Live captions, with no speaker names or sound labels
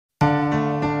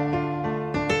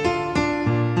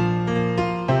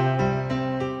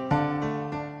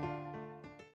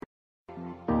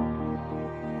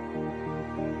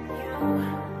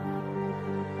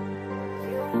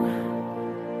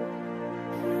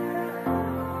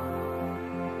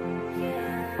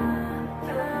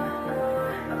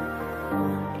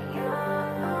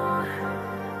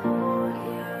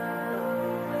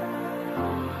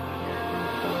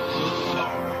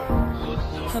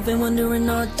I've been wondering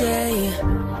all day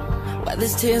why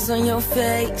there's tears on your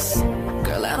face.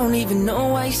 Girl, I don't even know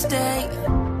why you stay,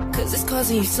 cause it's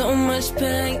causing you so much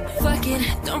pain. Fuck it,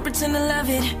 don't pretend to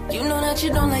love it. You know that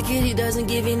you don't like it, he doesn't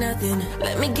give you nothing.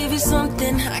 Let me give you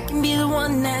something, I can be the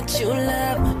one that you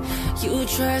love, you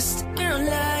trust, girl,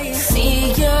 lie.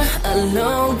 See, you're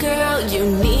alone, girl, you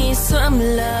need some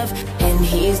love, and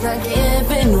he's not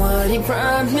giving what he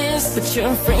promised. But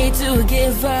you're afraid to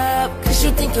give up, cause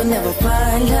you think you'll never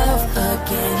find love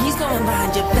again. He's going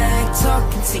behind your back,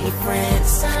 talking to your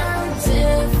friends. I'm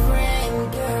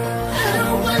different, girl, I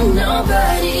don't want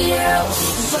nobody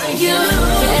else but you.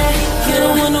 Yeah, you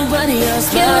don't want nobody else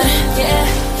but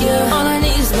you. All I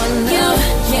need is one love.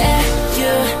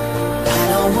 You. I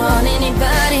don't want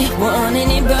anybody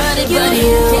but you.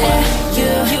 Yeah,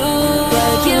 you.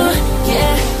 But you.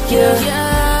 Yeah, you.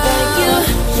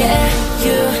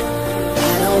 I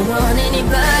don't want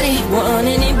anybody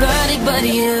but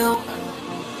you.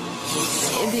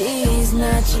 Maybe he's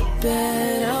not your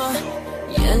better,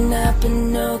 you're not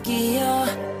Pinocchio.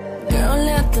 Girl,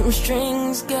 let them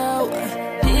strings go.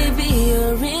 Baby,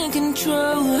 you're in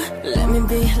control. Let me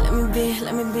be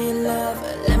love.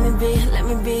 Let me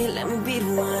be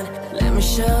the one. Let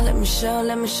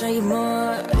me show you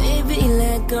more. Baby,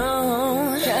 let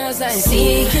go. Cause I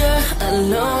see you're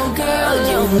alone, girl,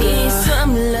 you need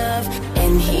some love,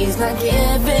 and he's not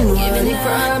giving what he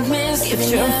promised. But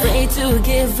you're afraid to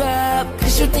give up,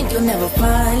 cause you think you'll never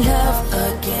find love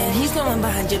again. He's going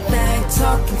behind your back,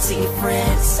 talking to your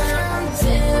friends. I'm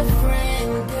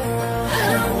different, girl, I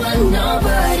don't want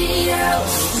nobody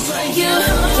else but you.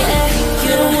 Yeah,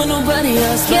 you don't want nobody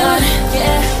else but you.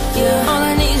 All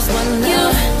I need is one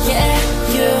love. Yeah,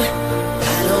 you. I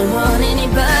don't want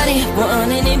anybody but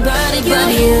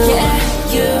you.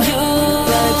 Yeah, you.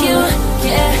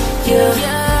 Yeah, you.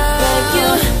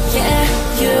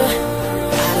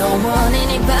 I don't want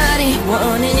anybody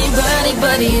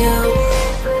but you.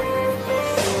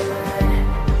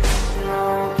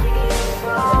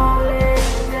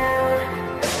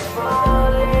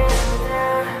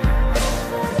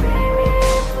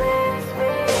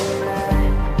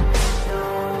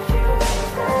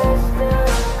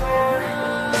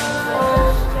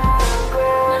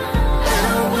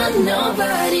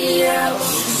 Nobody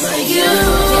else but you.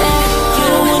 Yeah, you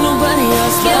don't want nobody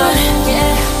else but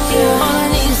you. All I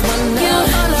need is one love.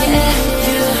 Yeah,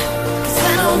 you. Cause I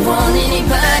don't want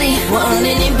anybody but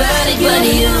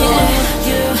you.